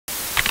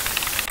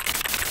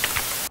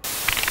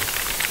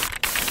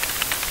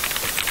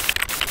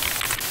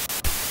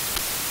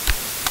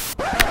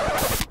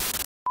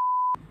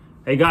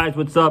Hey guys,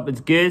 what's up? It's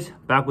Giz,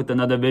 back with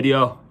another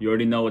video. You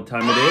already know what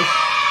time it is.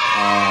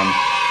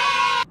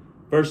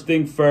 First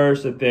thing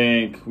first, I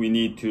think we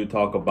need to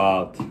talk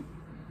about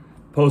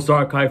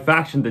post-archive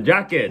faction, the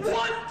jackets.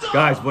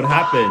 Guys, what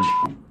happened?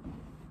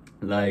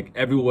 Like,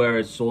 everywhere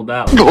is sold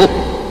out.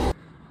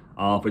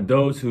 For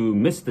those who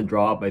missed the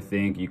drop, I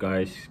think you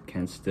guys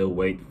can still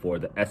wait for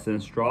the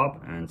Essence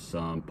drop and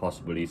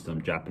possibly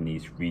some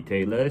Japanese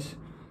retailers.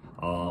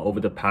 Over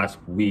the past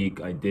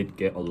week, I did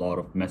get a lot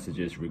of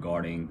messages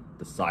regarding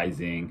the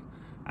sizing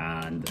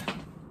and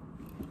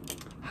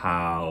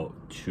how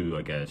to,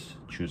 I guess,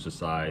 choose a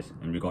size,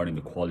 and regarding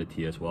the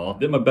quality as well.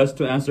 Did my best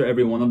to answer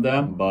every one of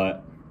them,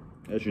 but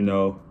as you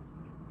know,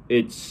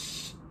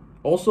 it's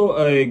also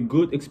a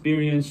good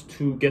experience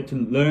to get to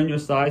learn your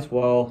size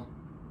while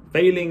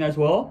failing as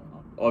well.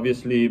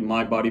 Obviously,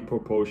 my body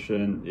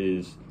proportion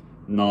is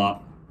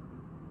not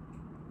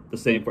the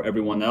same for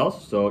everyone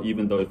else, so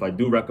even though if I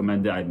do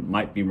recommend it, I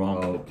might be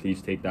wrong, so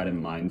please take that in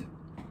mind.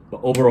 But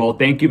overall,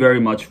 thank you very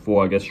much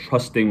for, I guess,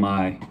 trusting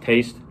my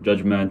taste,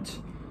 judgment.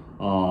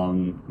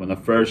 When I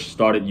first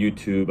started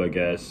YouTube, I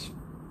guess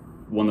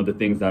one of the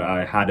things that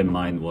I had in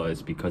mind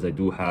was, because I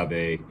do have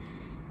a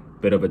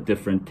bit of a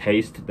different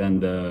taste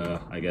than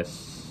the, I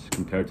guess,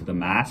 compared to the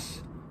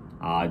mass,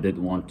 I did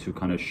want to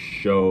kind of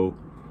show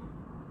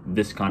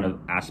this kind of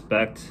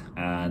aspect,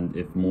 and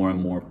if more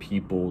and more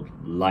people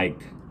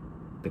liked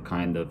the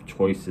kind of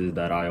choices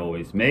that I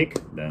always make,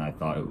 then I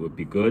thought it would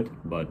be good.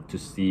 But to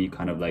see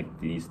kind of like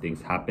these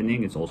things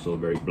happening, it's also a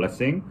very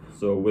blessing.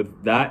 So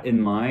with that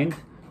in mind,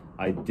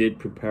 I did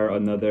prepare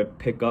another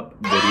pickup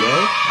video.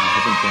 I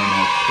haven't done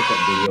a pickup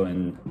video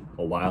in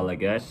a while, I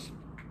guess.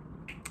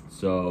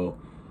 So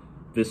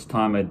this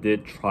time I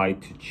did try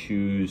to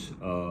choose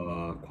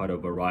quite a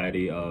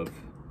variety of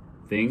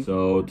things.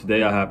 So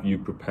today I have you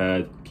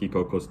prepared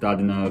Kiko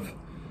Kostadinov,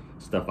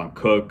 STEFAN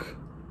Cooke,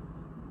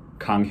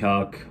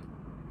 Kanghyuk,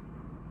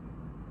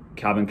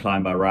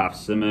 Klein by Raf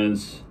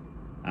Simons,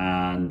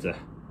 and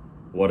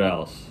what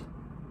else?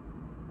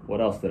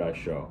 What else did I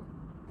show?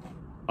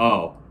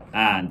 Oh,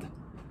 and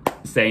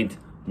Saint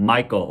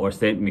Michael or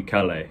Saint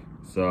Michele.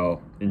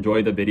 So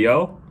enjoy the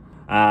video,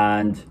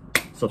 and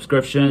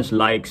subscriptions,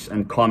 likes,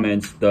 and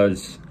comments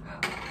does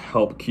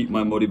help keep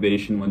my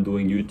motivation when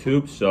doing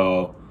YouTube.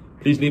 So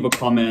please leave a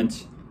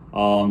comment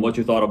on what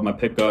you thought of my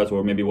pickups,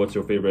 or maybe what's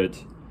your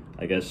favorite,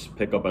 I guess,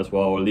 pickup as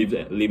well, or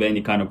leave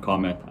any kind of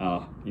comment,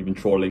 even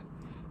trolling.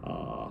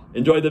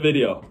 Enjoy the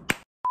video.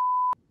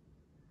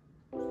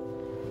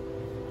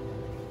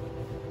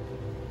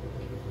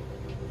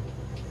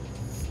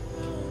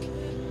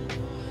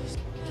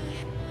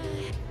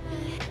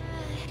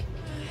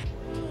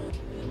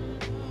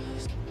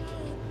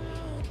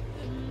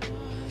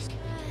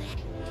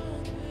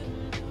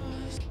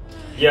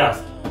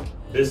 Yes,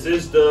 this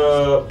is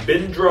the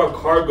Bindra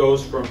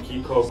cargos from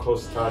Kiko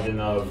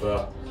Kostadinov,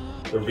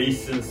 the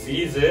recent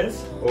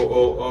seasons,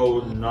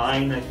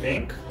 0009, I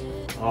think.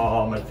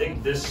 I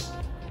think this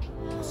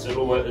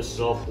silhouette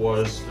itself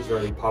was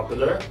very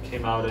popular.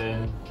 Came out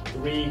in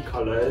 3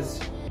 colors.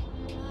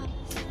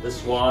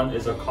 This one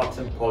is a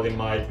cotton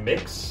polyamide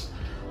mix,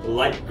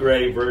 light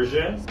gray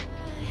version,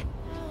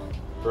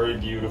 very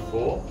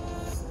beautiful.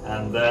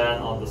 And then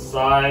on the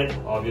side,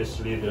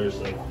 obviously there's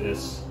like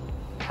this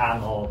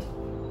paneled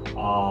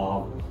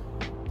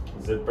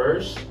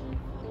zippers.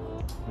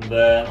 And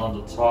then on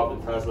the top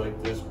it has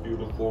like this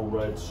beautiful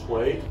red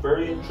suede.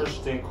 Very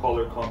interesting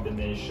color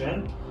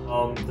combination.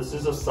 This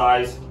is a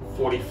size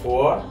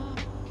 44.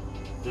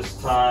 This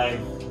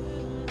time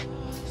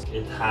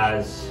it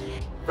has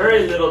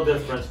very little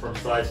difference from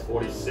size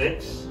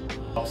 46.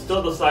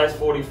 Still the size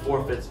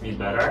 44 fits me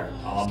better.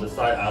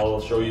 I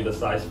will show you the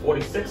size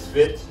 46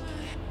 fit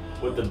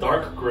with the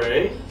dark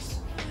gray.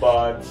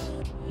 But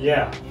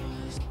yeah.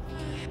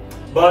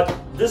 But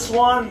this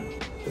one,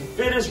 the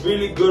fit is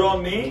really good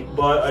on me,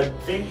 but I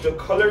think the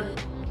color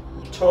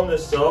tone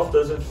itself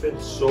doesn't fit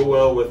so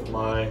well with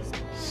my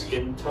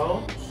skin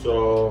tone,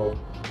 so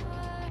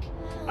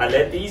I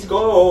let these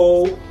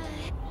go.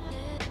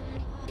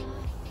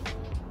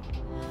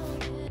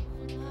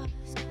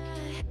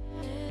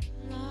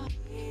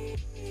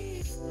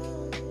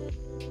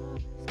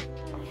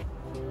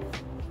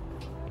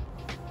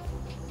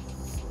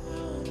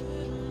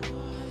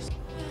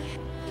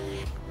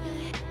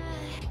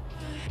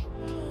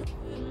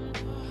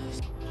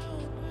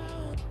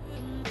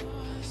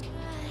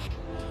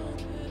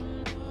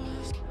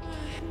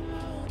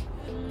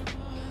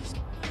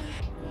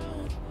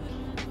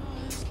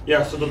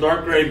 Yeah, so the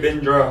dark gray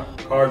Bindra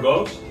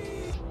cargos,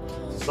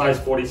 size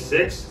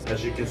 46.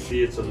 As you can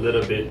see, it's a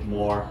little bit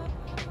more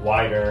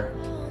wider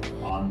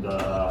on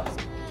the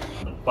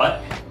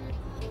butt,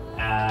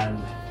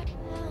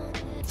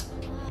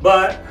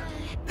 but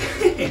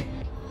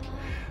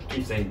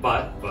keep saying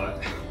but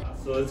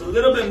so it's a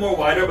little bit more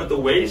wider, but the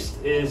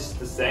waist is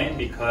the same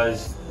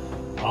because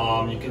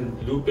you can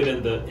loop it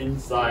in the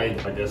inside,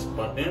 I guess,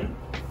 button,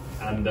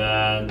 and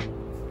then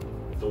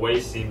the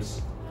waist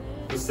seems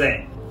the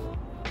same.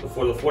 So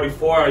for the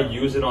 44, I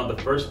use it on the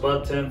first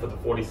button. For the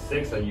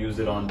 46, I use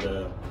it on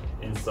the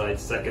inside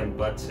second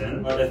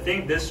button. But I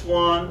think this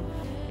one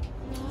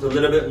is a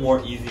little bit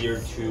more easier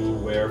to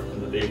wear on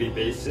the daily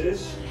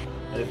basis.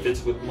 And it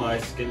fits with my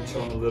skin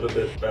tone a little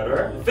bit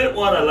better. The fit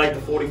one, I like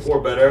the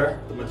 44 better.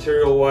 The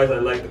material wise, I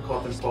like the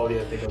cotton poly,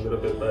 I think a little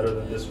bit better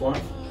than this one.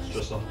 It's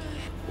just a,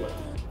 what?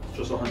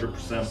 Just 100%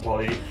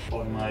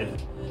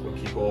 polyamide, what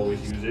Kiko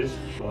always uses.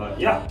 But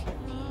yeah,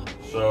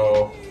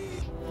 so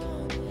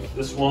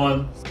this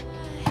one,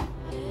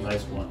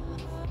 nice one.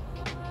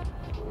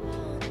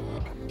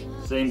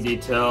 Same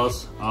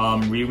details,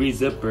 Riri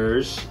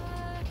zippers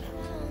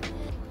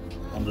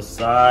on the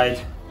side,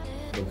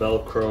 the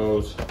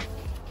Velcros,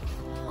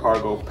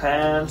 cargo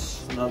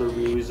pants, another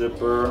Riri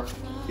zipper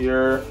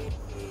here,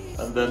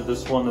 and then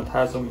this one that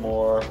has a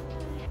more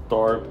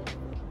dark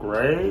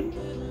gray,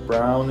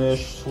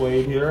 brownish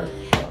suede here,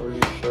 not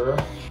really sure.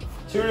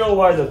 Material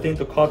wise, I think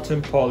the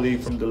cotton poly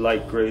from the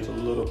light gray is a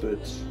little bit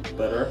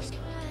better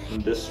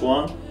than this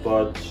one,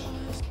 but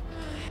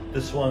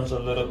this one's a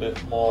little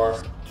bit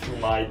more to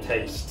my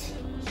taste.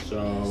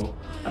 So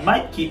I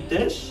might keep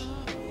this,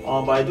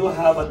 but I do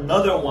have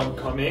another one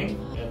coming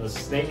in the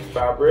snake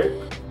fabric.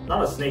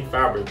 Not a snake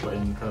fabric, but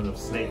in kind of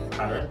snake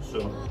pattern,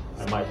 so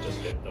I might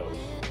just get those.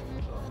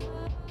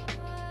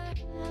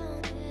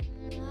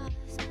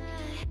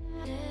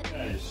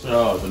 Okay,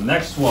 so the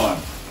next one,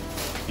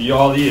 be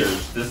all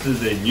ears. This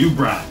is a new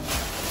brand.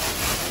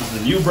 This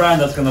is a new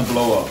brand that's gonna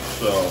blow up.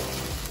 So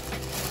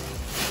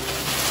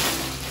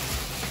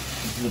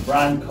this is a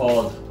brand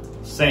called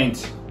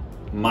Saint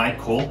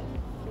Michael,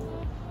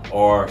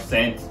 or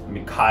Saint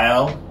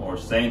Michael, or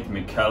Saint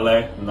Michele.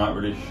 I'm not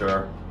really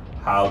sure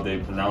how they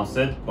pronounce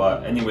it,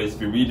 but anyways,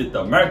 if you read it the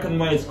American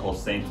way, it's called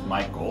Saint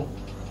Michael.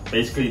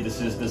 Basically,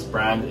 this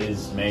brand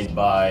is made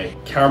by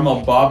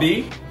Caramel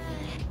Bobby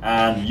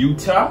and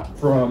Utah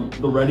from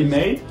the Ready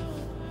Made.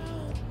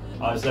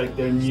 It's like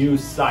their new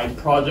side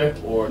project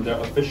or their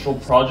official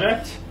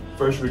project.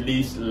 First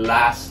released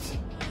last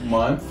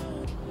month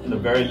in a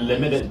very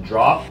limited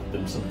drop.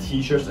 There's some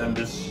t-shirts and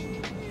this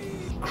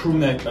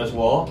crewneck as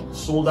well.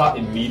 Sold out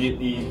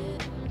immediately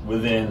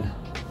within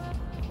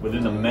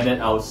a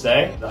minute, I would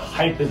say. The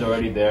hype is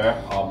already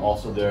there,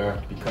 also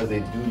there because they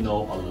do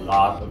know a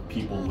lot of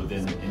people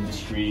within the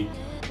industry.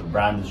 The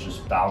brand is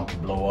just bound to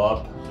blow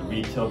up. The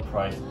retail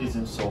price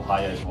isn't so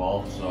high as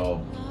well,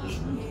 so there's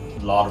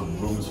a lot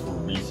of rooms for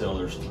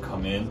resellers to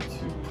come in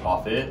to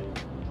profit.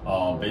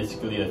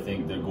 Basically, I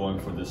think they're going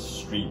for this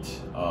street,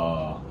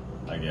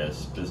 I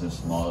guess,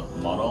 business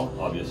model,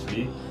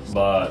 obviously.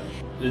 But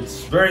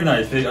it's very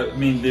nice. I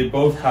mean, they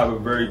both have a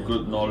very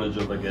good knowledge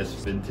of, I guess,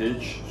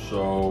 vintage.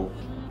 So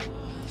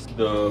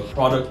the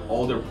product,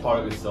 all their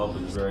product itself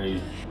is very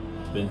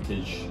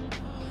vintage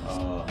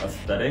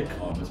aesthetic,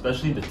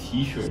 especially the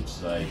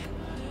t-shirts. Like,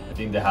 I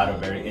think they had a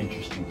very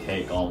interesting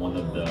take on one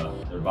of the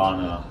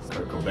Nirvana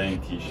Kurt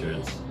Cobain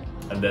t-shirts,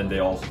 and then they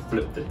also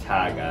flipped the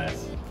tag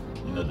as,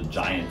 you know, the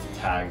giant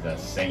tags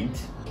as Saint.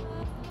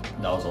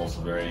 That was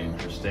also very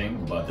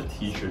interesting. But the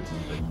t-shirts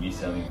has been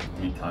reselling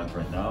 3 times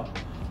right now,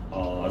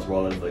 as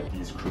well as like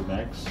these crew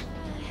necks.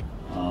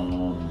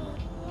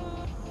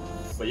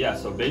 But yeah,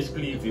 so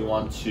basically, if you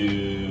want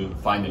to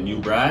find a new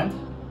brand,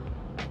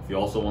 if you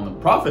also want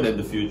to profit in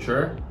the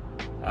future,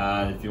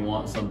 and if you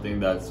want something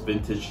that's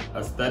vintage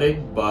aesthetic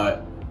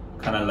but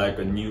kind of like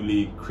a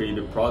newly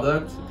created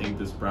product, I think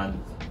this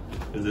brand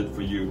is it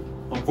for you.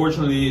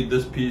 Unfortunately,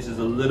 this piece is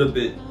a little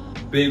bit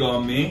big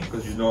on me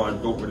because, you know, I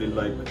don't really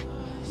like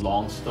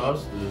long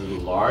stuffs. This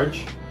is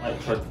large. I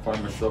tried to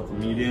find myself a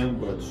medium,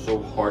 but it's so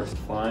hard to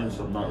find,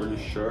 so I'm not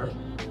really sure.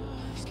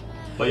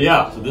 But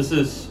yeah, so this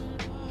is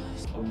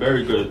a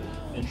very good,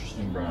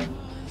 interesting brand.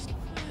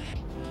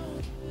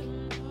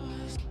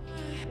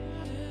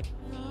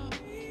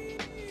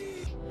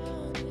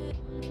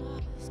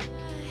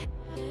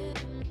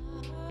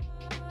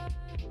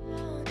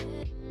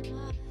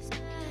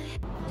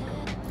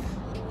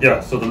 Yeah,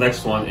 so the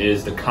next one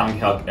is the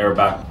Kanghyuk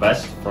Airbag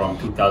vest from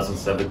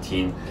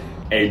 2017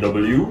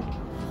 AW.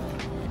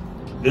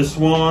 This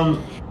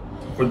one,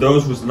 for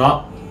those who's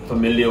not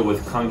familiar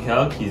with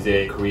Kanghyuk, he's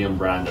a Korean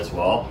brand as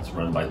well. It's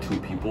run by 2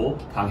 people.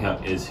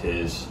 Kanghyuk is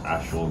his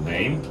actual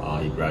name.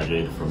 He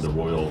graduated from the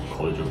Royal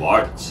College of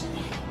Arts.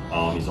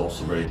 He's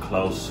also very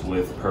close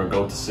with Per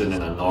Goteson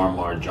and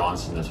Norma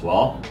Johnson as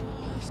well.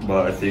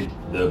 But I think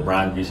the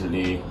brand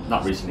recently,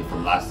 not recently,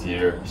 from last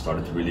year,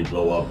 started to really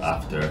blow up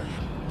after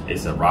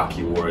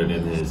Rocky wore it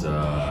in his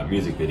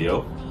music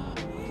video.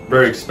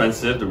 Very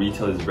expensive. The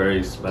retail is very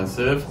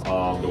expensive.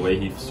 The way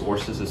he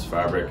sources his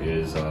fabric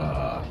is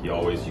he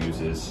always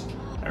uses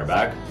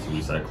Airbag, so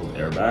recycled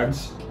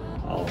airbags.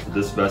 For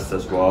this vest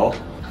as well,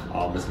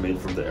 it's made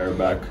from the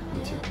Airbag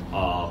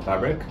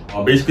fabric.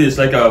 Basically, it's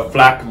like a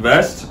flak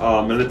vest,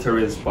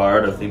 military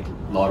inspired. I think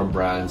a lot of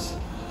brands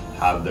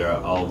have their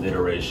own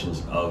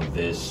iterations of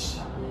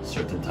this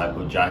certain type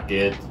of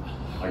jacket.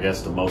 I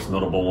guess the most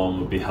notable one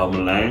would be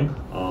Helmut Lang.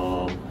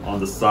 On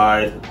the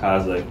side, it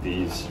has like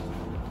these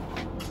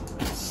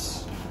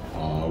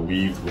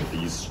weaved with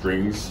these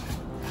strings.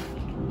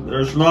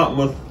 There's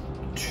not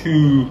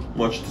too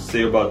much to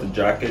say about the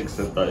jacket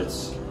except that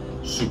it's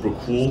super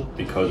cool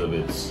because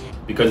it's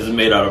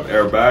made out of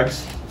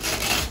airbags.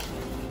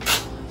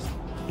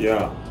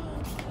 Yeah,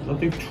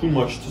 nothing too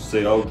much to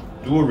say. I'll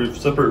do a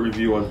separate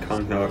review on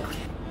Kanghyuk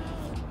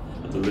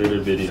in the later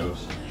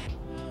videos.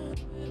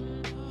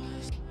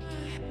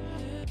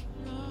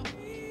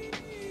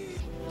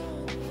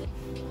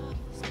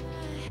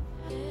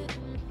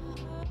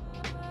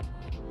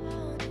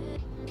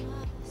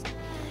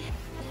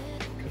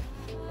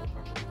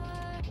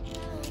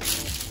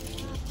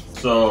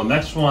 So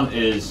next one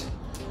is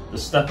the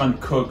STEFAN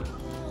COOKE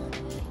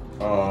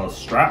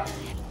strap,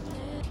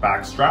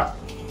 back strap.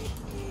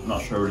 I'm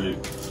not sure really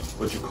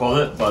what you call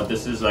it, but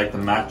this is like the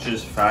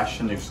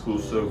Matchesfashion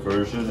exclusive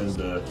version in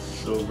the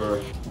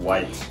silver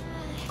white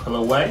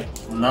colorway.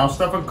 Now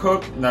STEFAN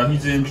COOKE, now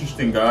he's an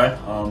interesting guy.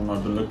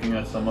 I've been looking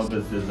at some of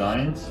his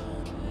designs.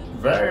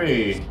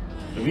 The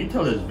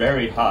retail is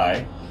very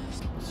high,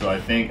 so I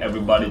think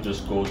everybody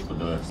just goes for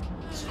the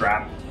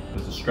strap,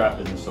 because the strap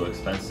isn't so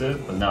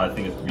expensive, but now I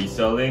think it's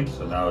reselling,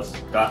 so now it's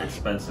got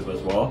expensive as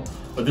well.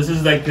 But this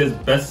is like his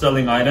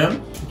best-selling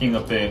item, picking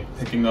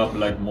up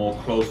like more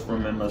clothes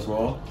from him as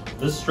well.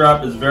 This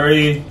strap is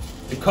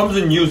it comes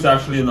in use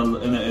actually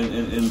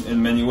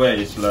in many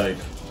ways. Like,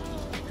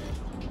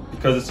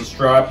 because it's a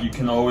strap, you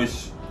can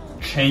always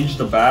change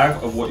the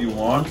bag of what you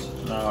want.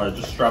 Now I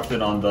just strapped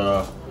it on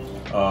the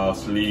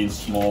Celine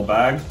small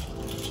bag,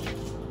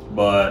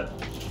 but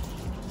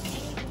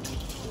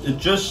it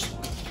just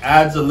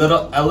adds a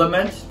little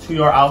element to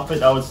your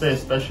outfit, I would say,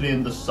 especially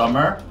in the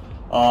summer.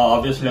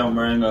 Obviously I'm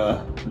wearing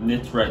a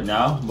knit right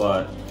now,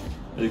 but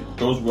it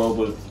goes well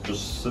with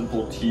just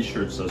simple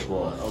t-shirts as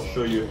well. I'll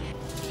show you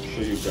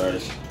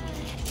guys.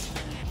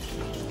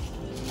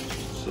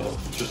 So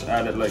just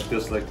add it like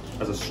this, like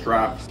as a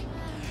strap,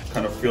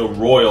 kind of feel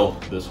royal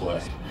this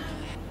way.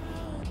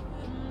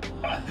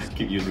 I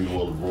keep using the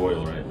word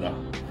royal right now.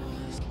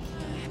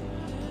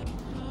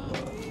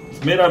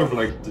 It's made out of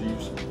like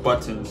these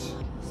buttons.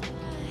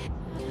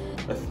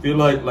 I feel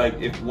like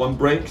if one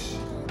breaks,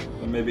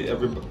 then maybe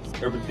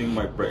everything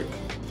might break.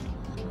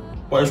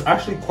 But it's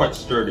actually quite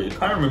sturdy. It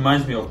kind of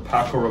reminds me of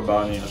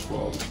Paayu as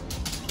well.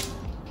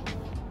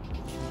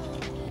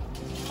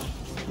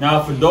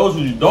 Now, for those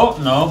who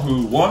don't know,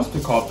 who wants to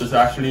cop this,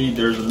 actually,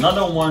 there's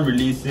another one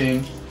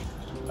releasing,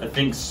 I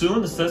think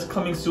soon. It says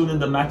coming soon in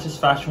the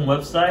Matchesfashion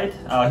website.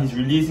 He's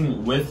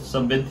releasing with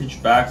some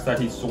vintage bags that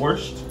he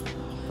sourced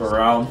for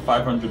around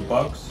 500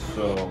 bucks.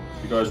 So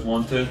if you guys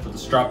want it for the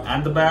strap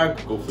and the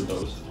bag, go for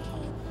those.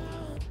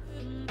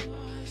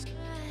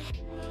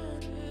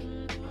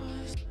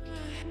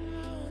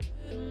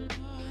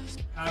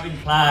 Calvin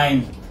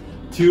Klein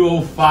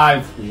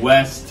 205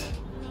 West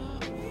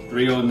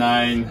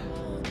 309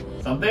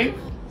 something.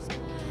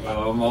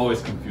 Well, I'm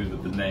always confused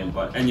with the name,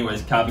 but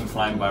anyways, Calvin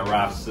Klein by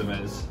Raf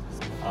Simons.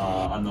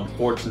 An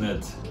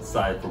unfortunate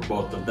side for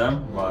both of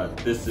them, but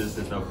this is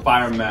the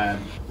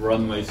Fireman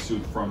runway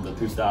suit from the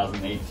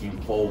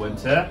 2018 fall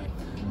winter.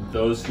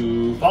 Those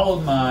who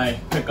followed my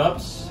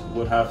pickups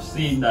would have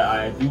seen that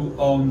I do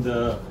own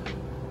the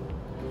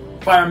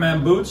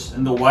Fireman boots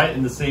in the white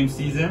in the same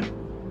season.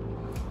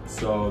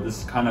 So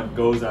this kind of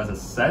goes as a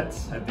set.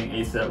 I think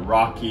A$AP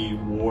Rocky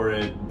wore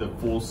it, the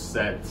full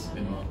set,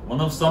 in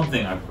one of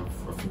something, I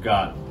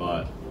forgot,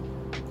 but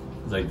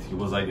it's like he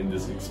was like in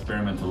this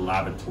experimental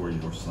laboratory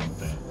or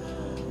something.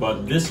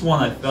 But this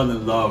one I fell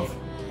in love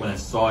when I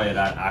saw it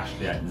at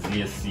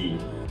ZSC.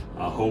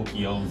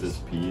 Hoki owns this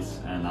piece,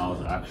 and I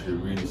was actually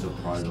really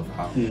surprised of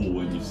how cool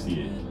when you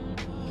see it.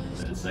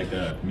 It's like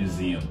a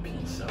museum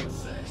piece, I would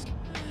say.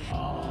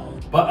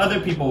 But other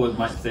people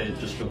might say it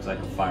just looks like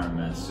a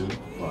fireman suit,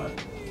 but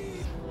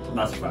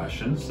that's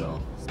fashion. So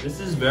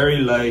this is very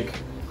like,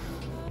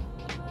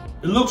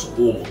 it looks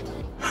old.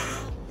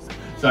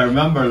 So I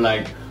remember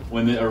like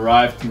when it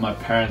arrived to my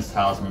parents'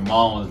 house, my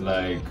mom was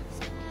like,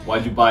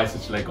 "Why'd you buy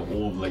such like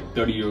old, like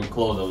 30-year-old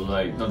clothes?" I was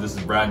like, "No, this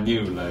is brand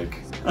new." Like,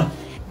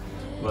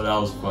 but that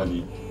was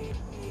funny.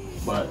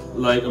 But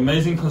like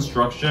amazing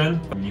construction.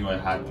 I knew I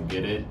had to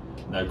get it,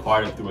 and I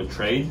acquired it through a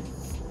trade.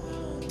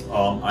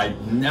 I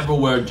never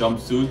wear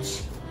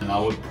jumpsuits, and I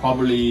would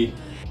probably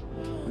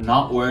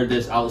not wear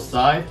this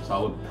outside, so I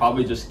would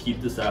probably just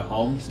keep this at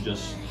home to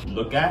just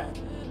look at.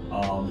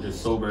 It's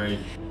so very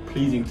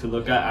pleasing to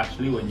look at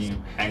actually when you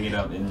hang it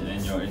up in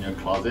your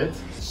closet.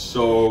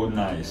 So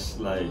nice.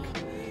 Like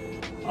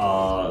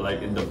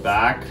in the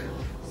back,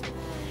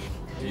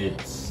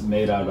 it's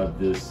made out of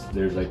this.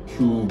 There's like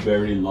two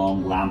very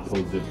long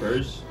lamppost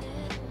zippers,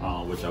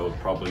 which I would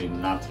probably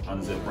not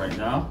unzip right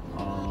now.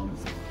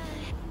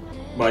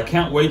 But I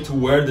can't wait to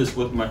wear this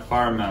with my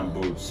Fireman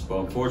boots. But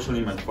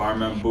unfortunately, my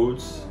Fireman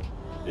boots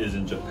is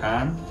in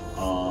Japan.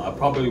 I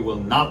probably will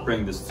not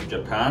bring this to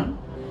Japan,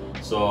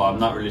 so I'm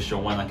not really sure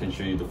when I can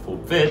show you the full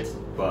fit.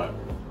 But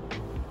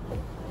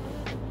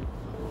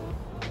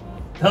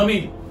tell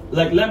me,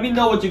 like, let me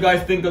know what you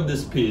guys think of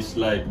this piece.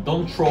 Like,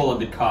 don't troll in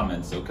the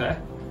comments, okay?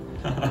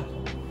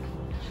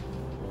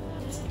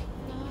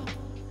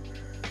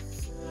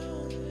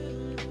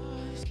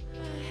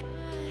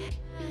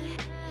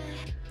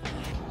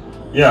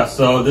 Yeah,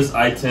 so this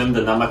item,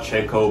 the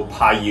Namacheko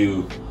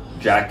Paayu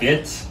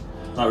jacket,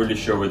 not really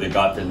sure where they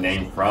got the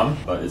name from,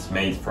 but it's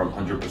made from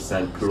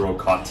 100% pure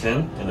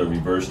cotton in a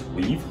reversed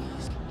weave.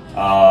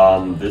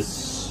 The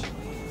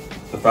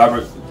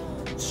fabric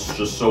is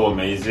just so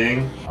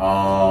amazing.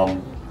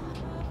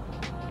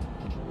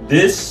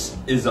 This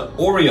is an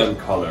Orion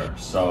color,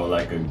 so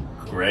like a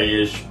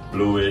grayish,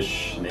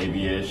 bluish,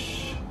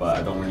 navy-ish, but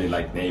I don't really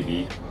like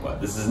navy,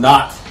 but this is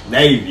not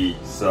navy,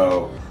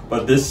 so.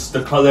 But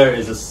the color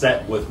is a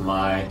set with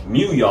my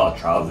Miu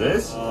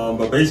trousers.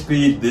 But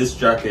basically this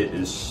jacket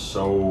is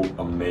so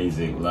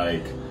amazing.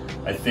 Like,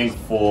 I think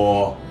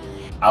for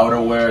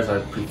outerwears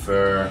I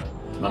prefer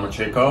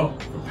Namacheko.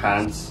 For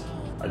pants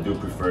I do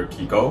prefer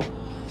Kiko.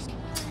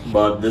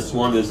 But this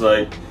one is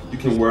like, you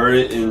can wear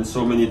it in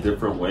so many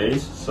different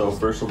ways. So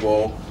first of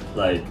all,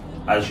 like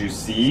as you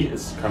see,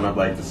 it's kind of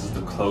like, this is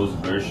the closed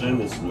version.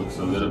 This looks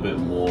a little bit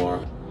more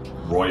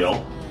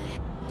royal.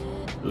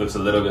 It looks a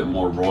little bit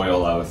more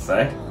royal, I would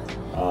say,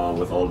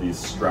 with all these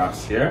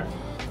straps here.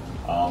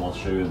 I'll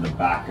show you in the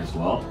back as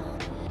well.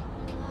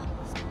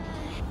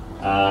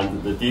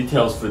 And the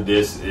details for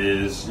this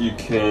is so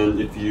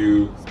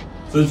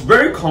it's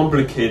very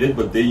complicated,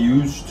 but they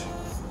used,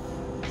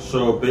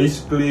 so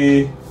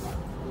basically,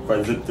 if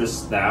I zip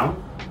this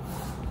down,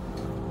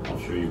 I'll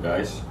show you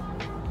guys.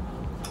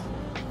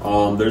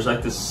 There's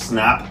like this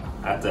snap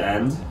at the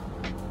end,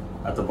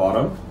 at the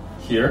bottom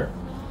here,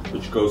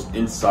 which goes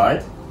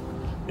inside.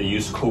 They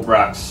use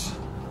Kobrax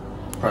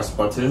press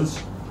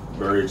buttons,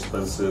 very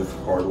expensive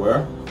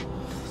hardware.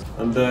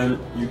 And then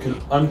you can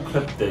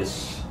unclip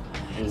this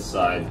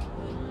inside.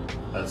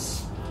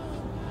 That's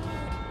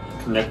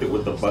connected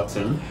with the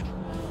button.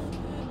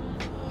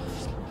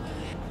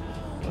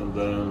 And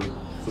then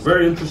it's a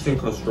very interesting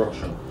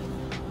construction.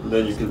 And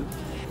then you can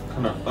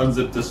kind of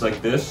unzip this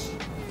like this.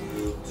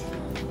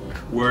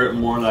 Wear it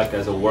more like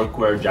as a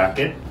workwear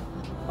jacket.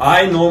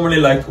 I normally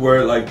like to wear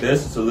it like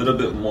this. It's a little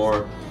bit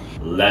more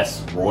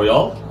less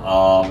royal.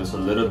 It's a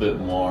little bit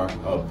more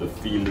of the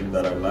feeling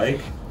that I like,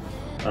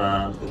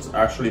 and it's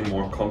actually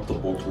more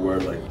comfortable to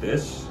wear like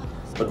this.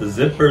 But the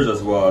zippers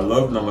as well, I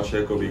love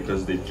Namacheko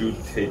because they do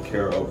take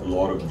care of a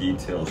lot of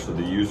details. So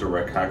they use a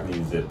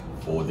Rakagni zip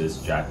for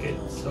this jacket,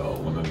 so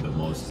one of the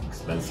most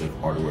expensive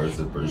hardware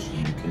zippers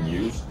you can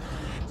use.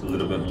 It's a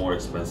little bit more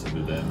expensive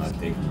than I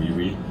think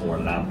Riri or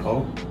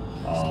Lampo,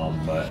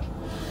 but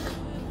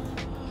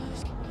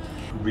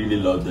really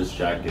love this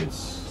jacket.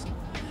 It's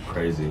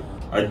crazy.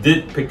 I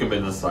did pick them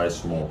in a size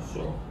small,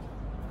 so.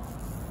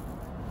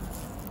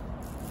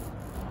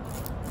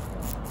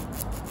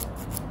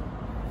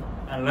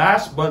 And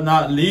last but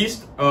not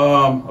least,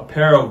 a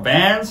pair of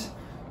Vans.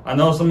 I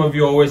know some of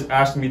you always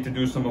ask me to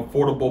do some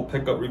affordable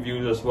pickup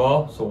reviews as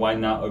well, so why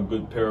not a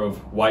good pair of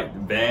white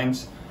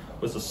Vans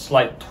with a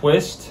slight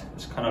twist.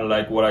 It's kind of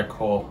like what I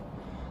call,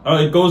 I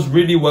don't know, it goes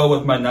really well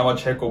with my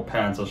Namacheko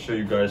pants. I'll show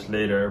you guys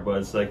later, but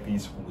it's like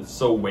these, it's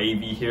so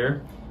wavy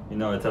here. You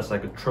know, it has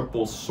like a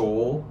triple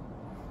sole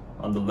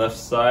on the left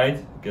side.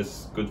 I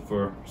guess good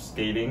for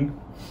skating.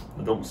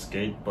 I don't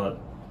skate,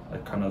 but I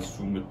kind of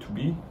assume it to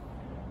be.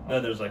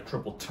 Then there's like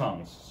triple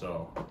tongues,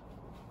 so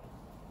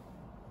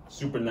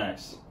super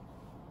nice.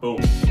 Boom.